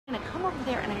over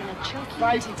there and I'm gonna choke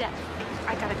you to death.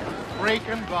 I gotta go.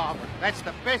 Freaking barber. That's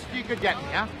the best you could get me,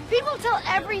 huh? People tell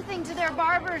everything to their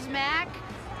barbers, Mac.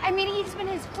 I mean, he's been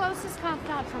his closest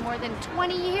confidant for more than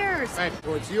 20 years. Hey,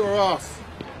 well, it's your ass.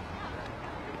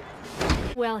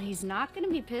 Well, he's not gonna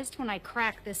be pissed when I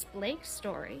crack this Blake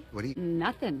story. What do you...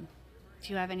 Nothing.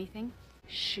 Do you have anything?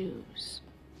 Shoes.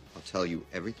 I'll tell you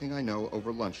everything I know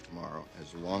over lunch tomorrow,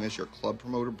 as long as your club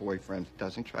promoter boyfriend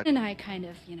doesn't try to... And I kind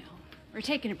of, you know, we're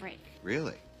taking a break.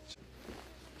 Really?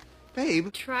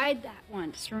 Babe. Tried that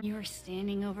once. You were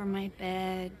standing over my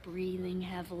bed, breathing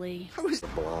heavily. I was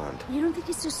blonde. You don't think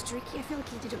he's so streaky? I feel like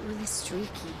he did it really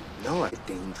streaky. No, I'm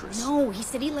dangerous. No, he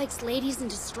said he likes ladies in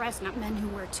distress, not men who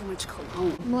wear too much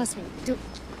cologne. Molest me.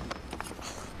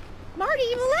 Marty,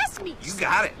 you molest me! You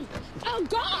got it. Oh,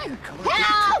 God!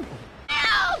 Help!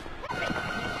 Help!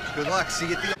 Good luck. See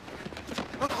you at the...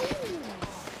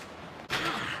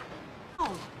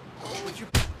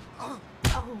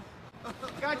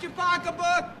 Got your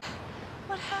pocketbook?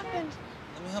 What happened?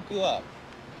 Let me help you up.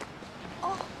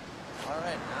 Oh. All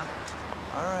right, now.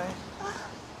 All right.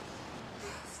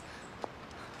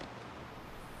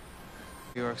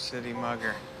 New York City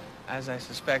mugger. As I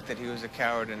suspected, he was a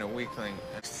coward and a weakling.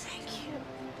 Thank you.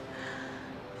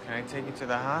 Can I take you to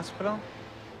the hospital?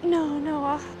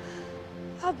 No,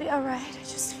 I'll be all right. I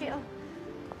just feel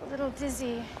a little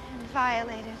dizzy and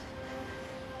violated.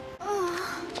 Oh.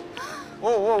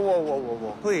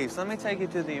 Whoa. Please, let me take you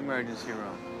to the emergency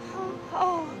room.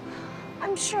 Oh,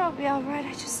 I'm sure I'll be all right.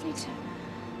 I just need to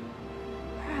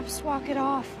perhaps walk it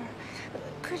off. Or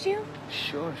could you?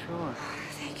 Sure.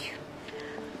 Thank you.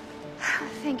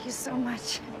 Thank you so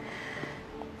much.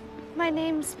 My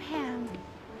name's Pam.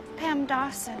 Pam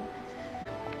Dawson.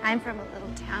 I'm from a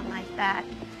little town like that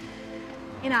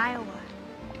in Iowa.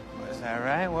 Is that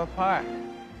right? What part?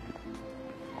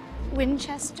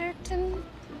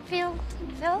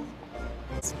 Winchestertonfieldville?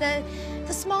 It's the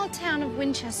small town of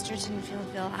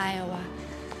Winchestertonfieldville, Iowa.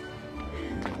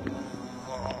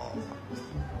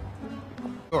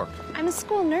 York. I'm a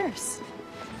school nurse.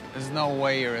 There's no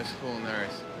way you're a school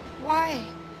nurse. Why?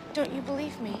 Don't you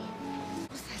believe me?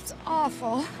 That's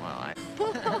awful. Well,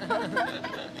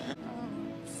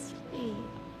 Sweet.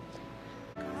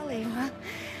 Golly, well,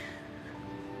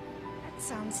 that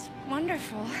sounds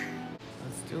wonderful.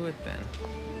 Let's do it then.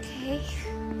 Okay.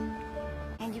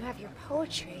 And you have your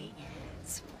poetry.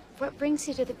 So what brings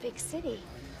you to the big city?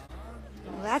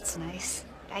 Well, that's nice.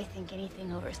 I think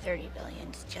anything over 30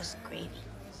 billion is just gravy.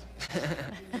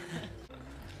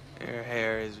 Your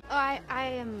hair is... Oh,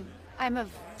 I'm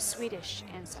of Swedish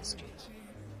ancestry.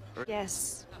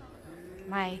 Yes.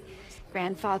 My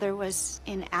grandfather was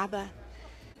in ABBA.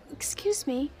 Excuse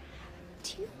me,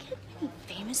 do you get any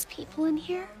famous people in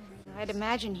here? I'd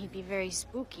imagine he'd be very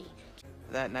spooky.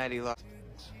 That night he lost...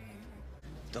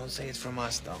 Don't say it's from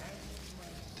us, though.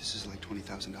 This is like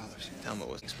 $20,000. Tell him it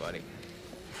wasn't Spuddy.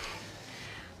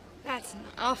 That's an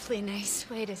awfully nice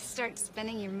way to start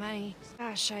spending your money.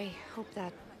 Gosh, I hope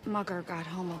that mugger got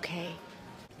home okay.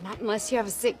 Not unless you have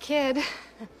a sick kid.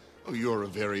 Oh, you're a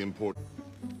very important...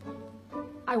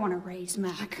 I want to raise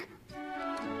Mac.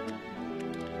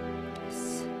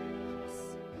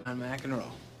 I'm Mac and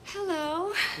Roll.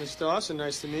 Hello. Miss Dawson,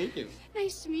 nice to meet you.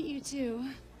 Nice to meet you, too.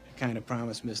 I kind of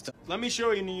promised, Miss Dawson. Let me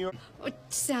show you New York. Oh, it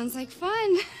sounds like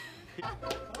fun.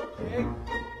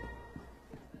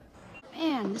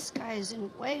 Man, this guy is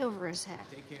in way over his head.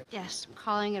 Take care. Yes, I'm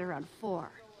calling it around 4.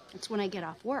 It's when I get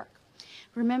off work.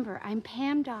 Remember, I'm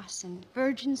Pam Dawson,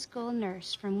 virgin school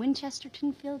nurse from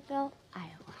Winchestertonfieldville,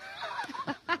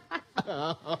 Iowa.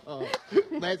 Oh,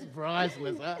 that's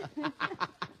priceless, huh?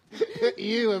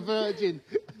 You a virgin.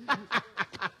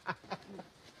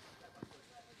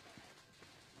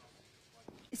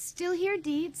 Still here,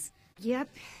 Deeds? Yep,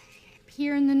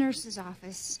 here in the nurse's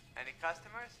office. Any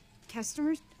customers?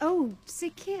 Customers? Oh,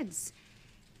 sick kids.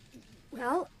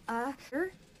 Well,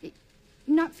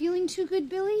 not feeling too good,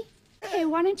 Billy? Okay,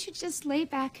 why don't you just lay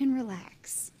back and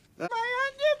relax? My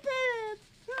underpants!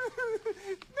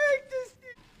 Make this...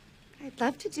 I'd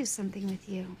love to do something with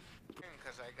you.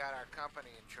 Because I got our company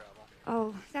in trouble.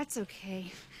 Oh, that's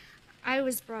okay. I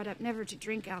was brought up never to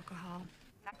drink alcohol.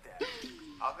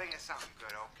 I'll think of something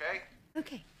good, okay?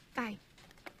 Okay, bye.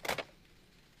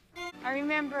 I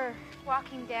remember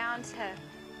walking down to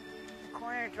the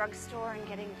corner drugstore and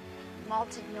getting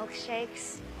malted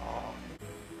milkshakes. Oh,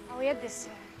 we had this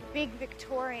big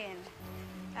Victorian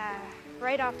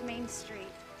right off Main Street.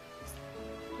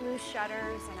 Blue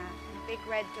shutters and a big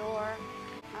red door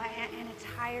and a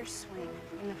tire swing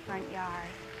in the front yard.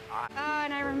 Oh,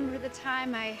 and I remember the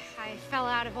time I fell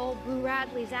out of old Blue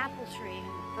Radley's apple tree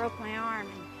and broke my arm.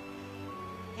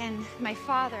 And my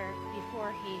father,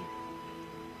 before he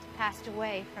passed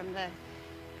away from the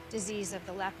disease of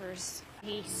the lepers,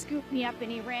 he scooped me up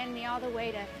and he ran me all the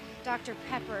way to Dr.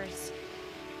 Pepper's.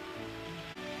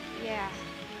 Yeah.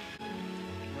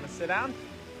 Want to sit down?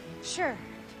 Sure.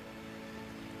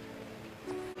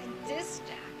 A disc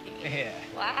jockey. Yeah.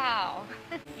 Wow.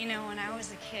 You know, when I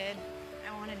was a kid,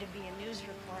 I wanted to be a news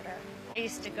reporter. I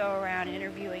used to go around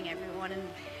interviewing everyone and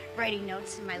writing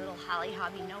notes in my little Holly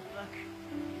Hobby notebook.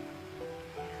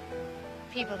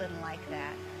 People didn't like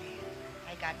that.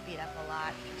 I got beat up a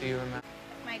lot. Do you remember?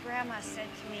 My grandma said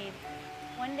to me,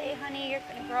 one day, honey, you're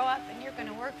going to grow up and you're going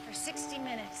to work for 60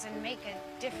 minutes and make a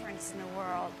difference in the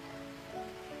world.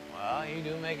 Well, you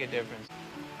do make a difference.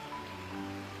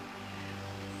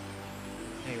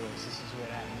 Anyways, this is what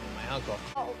happened with my uncle.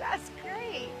 Oh, that's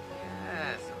great.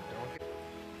 Yeah, so don't get...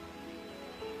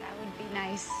 That would be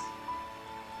nice.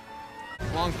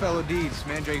 Longfellow Deeds,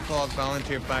 Mandrake Falls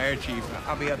Volunteer Fire Chief.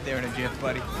 I'll be up there in a jiff,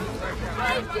 buddy.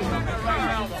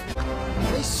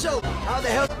 Hey, so, how the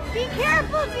hell? Be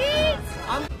careful, Deeds!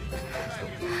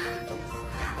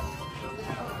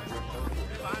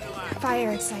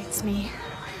 Fire excites me.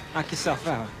 Knock yourself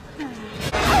out.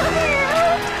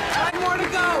 One more to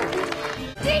go!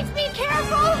 Deeds, be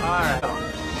careful! All right.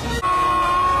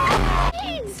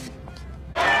 Deeds!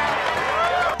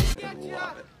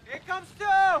 Here comes two!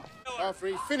 After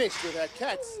he finished with our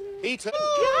cats, he took...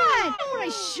 God! What I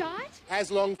shot?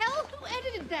 Has long... Hell, who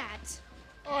edited that?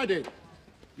 I did.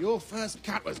 Your first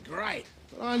cut was great,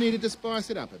 but I needed to spice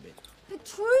it up a bit. The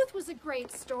truth was a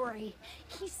great story.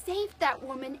 He saved that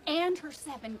woman and her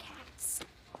 7 cats.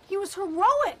 He was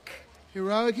heroic.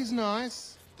 Heroic is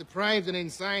nice. Depraved and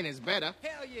insane is better.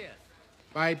 Hell yeah.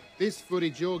 Babe, this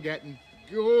footage you're getting,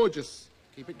 gorgeous.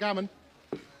 Keep it coming.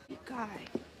 You guy.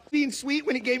 Being sweet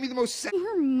when he gave me the most...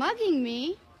 You're mugging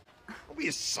me. Don't be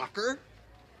a sucker.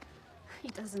 He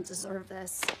doesn't deserve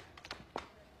this.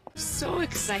 So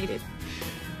excited.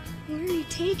 Where are you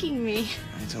taking me?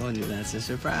 I told you that's a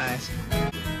surprise.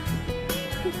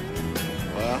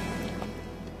 Well,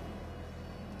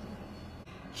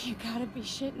 You gotta be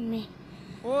shitting me.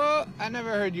 What? I never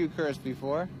heard you curse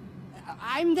before.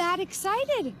 I'm that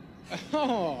excited.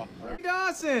 Oh,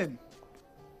 Dawson!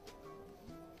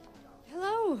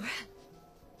 Hello.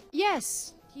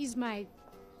 Yes, he's my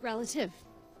relative.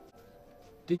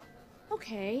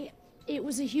 Okay, it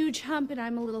was a huge hump and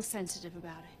I'm a little sensitive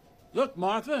about it. Look,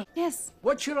 Martha, Yes,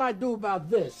 what should I do about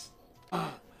this?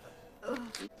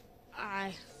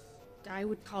 I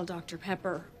would call Dr.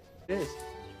 Pepper. It is.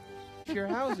 It's your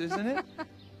house, isn't it?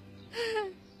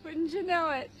 Wouldn't you know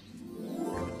it?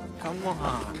 Come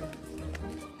on.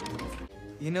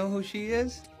 You know who she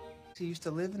is? She used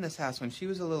to live in this house when she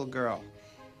was a little girl.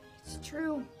 It's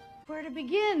true. Where to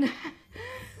begin?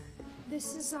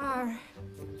 This is our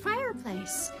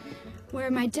fireplace,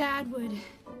 where my dad would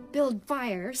build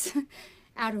fires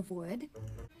out of wood.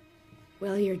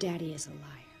 Well, your daddy is a liar.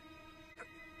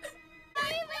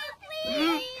 That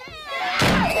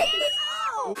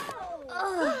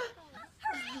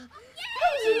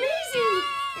was amazing!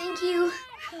 Thank you.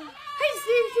 I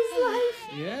saved his life.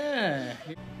 Yeah.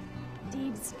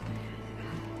 Deeds,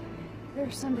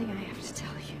 there's something I have to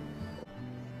tell you.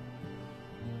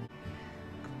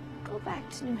 Go back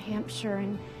to New Hampshire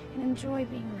and enjoy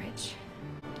being rich.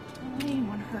 Don't let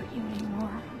anyone hurt you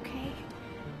anymore, okay?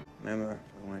 Remember,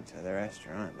 we went to the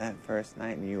restaurant that first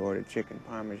night and you ordered chicken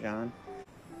parmesan?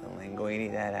 The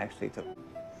linguine that actually took...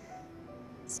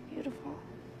 It's beautiful.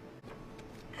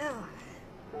 Oh.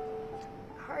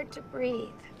 Hard to breathe.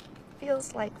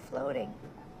 Feels like floating.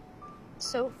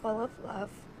 So full of love,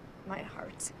 my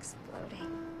heart's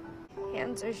exploding.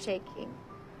 Hands are shaking.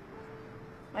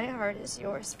 My heart is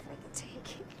yours for the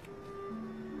taking.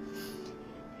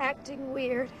 Acting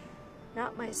weird,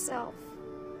 not myself.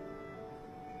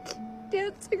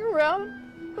 Dancing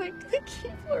around like the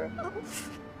Keebler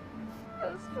elf.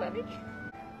 That was funny.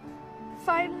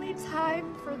 Finally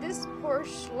time for this poor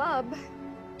schlub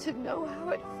to know how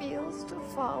it feels to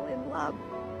fall in love.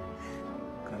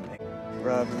 Gonna make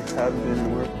rub and tubs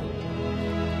and work.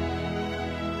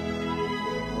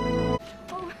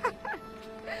 Oh,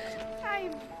 hi,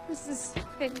 Mrs.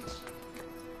 Finch.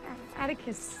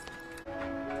 Atticus.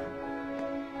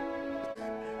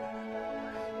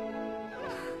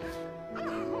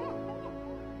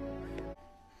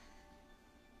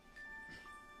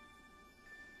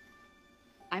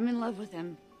 I'm in love with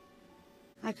him.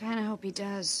 I kind of hope he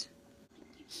does.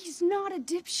 He's not a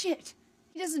dipshit.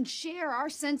 He doesn't share our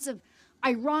sense of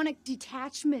ironic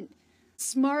detachment.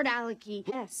 Smart alecky.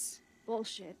 Yes,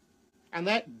 bullshit. And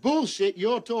that bullshit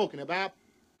you're talking about...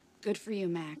 Good for you,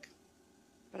 Mac.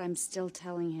 but I'm still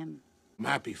telling him. I'm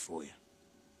happy for you.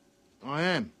 I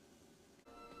am.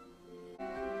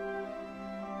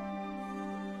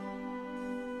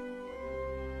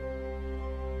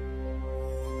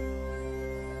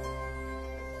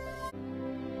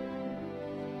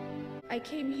 I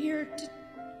came here to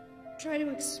try to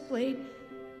explain.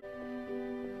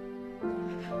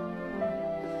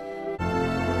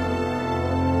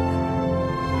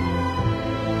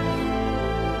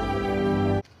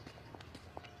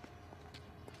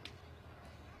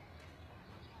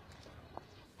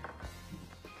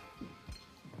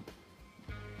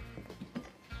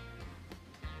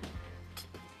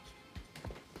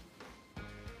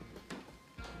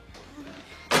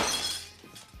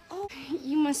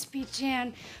 You must be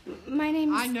Jan. My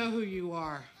name's... I know who you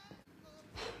are.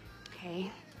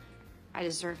 Okay. I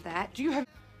deserve that. Do you have...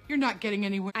 You're not getting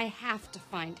anywhere. I have to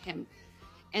find him.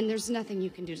 And there's nothing you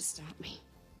can do to stop me.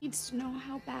 He needs to know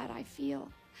how bad I feel.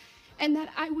 And that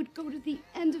I would go to the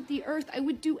end of the earth. I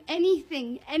would do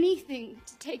anything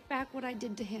to take back what I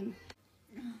did to him.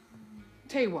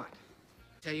 Tell you what.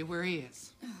 Tell you where he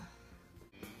is.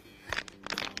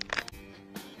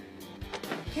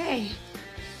 Okay.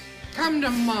 Come to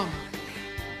Mama.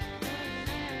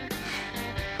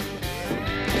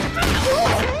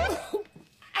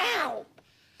 Ow!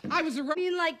 I was a... You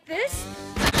mean like this?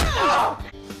 What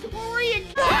were you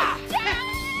doing? Please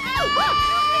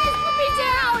put me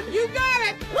down! You got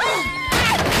it!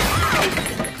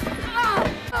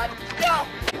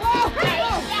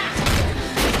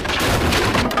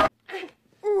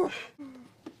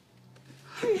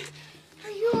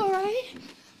 Are you all right?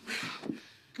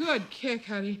 Good kick,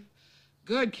 honey.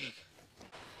 Good kick.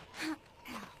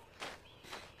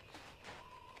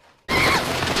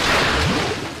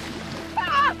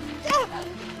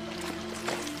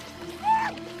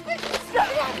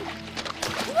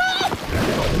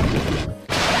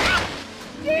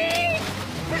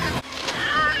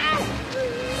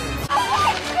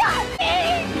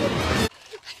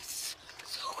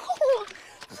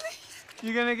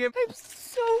 You gonna get... I'm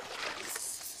so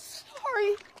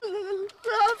sorry. I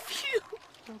love you.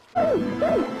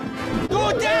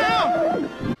 Go down!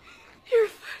 Your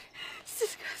foot is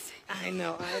disgusting. I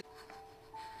know,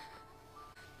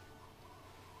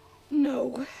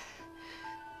 No.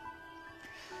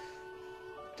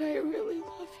 But I really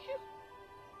love you.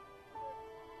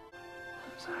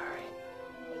 I'm sorry.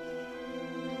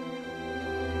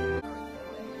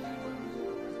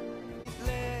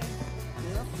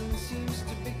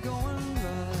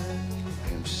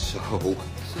 I'm so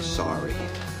sorry.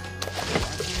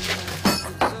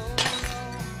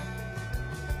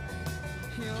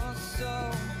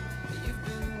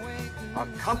 A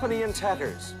company in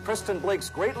tatters. Preston Blake's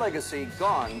great legacy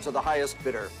gone to the highest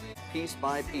bidder, piece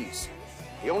by piece.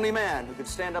 The only man who could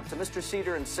stand up to Mr.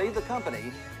 Cedar and save the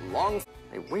company long...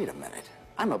 Hey, wait a minute.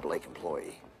 I'm a Blake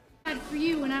employee. For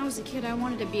you, when I was a kid, I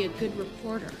wanted to be a good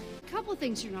reporter. A couple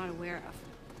things you're not aware of.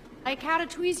 Like how to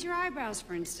tweeze your eyebrows,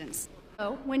 for instance.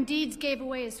 So, when Deeds gave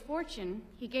away his fortune,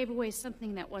 he gave away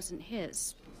something that wasn't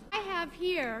his. I have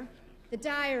here the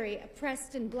diary of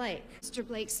Preston Blake. Mr.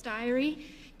 Blake's diary,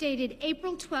 dated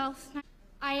April 12th.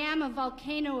 I am a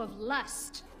volcano of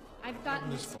lust. I've got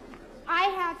this. I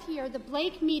have here the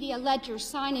Blake Media Ledger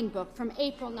sign-in book from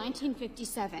April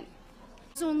 1957.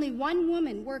 There's only one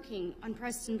woman working on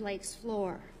Preston Blake's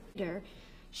floor.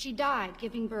 She died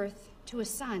giving birth to a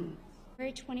son,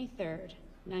 February 23rd,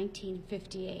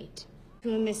 1958,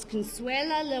 to a Miss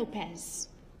Consuela Lopez,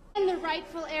 and the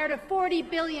rightful heir to $40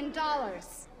 billion.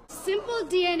 Simple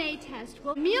DNA test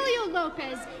will... Emilio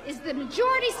Lopez is the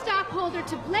majority stockholder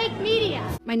to Blake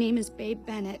Media. My name is Babe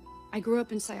Bennett. I grew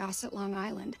up in Syosset, Long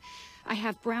Island. I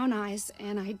have brown eyes,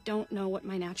 and I don't know what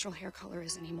my natural hair color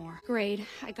is anymore. Grade,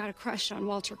 I got a crush on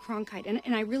Walter Cronkite,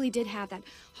 and I really did have that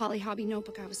Holly Hobby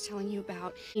notebook I was telling you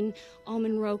about, in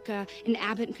Almond Roca, in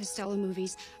Abbott and Costello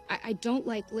movies. I don't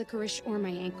like licorice or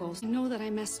my ankles. I know that I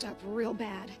messed up real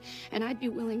bad, and I'd be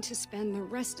willing to spend the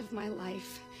rest of my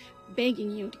life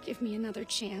begging you to give me another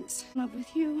chance. I'm in love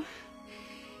with you,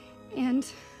 and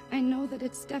I know that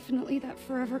it's definitely that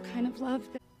forever kind of love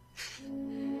that...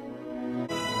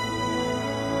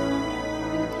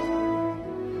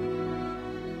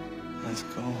 Let's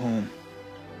go home.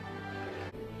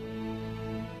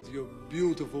 Your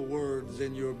beautiful words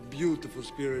and your beautiful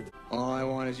spirit. All I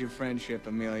want is your friendship,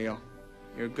 Emilio.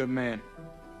 You're a good man.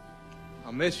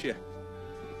 I'll miss you.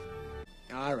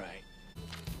 All right.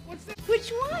 What's that?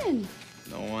 Which one?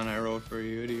 The one I wrote for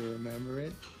you. Do you remember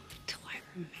it? Do I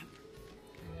remember?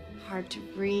 Hard to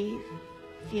breathe.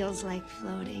 Feels like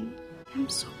floating. I'm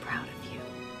so proud of you.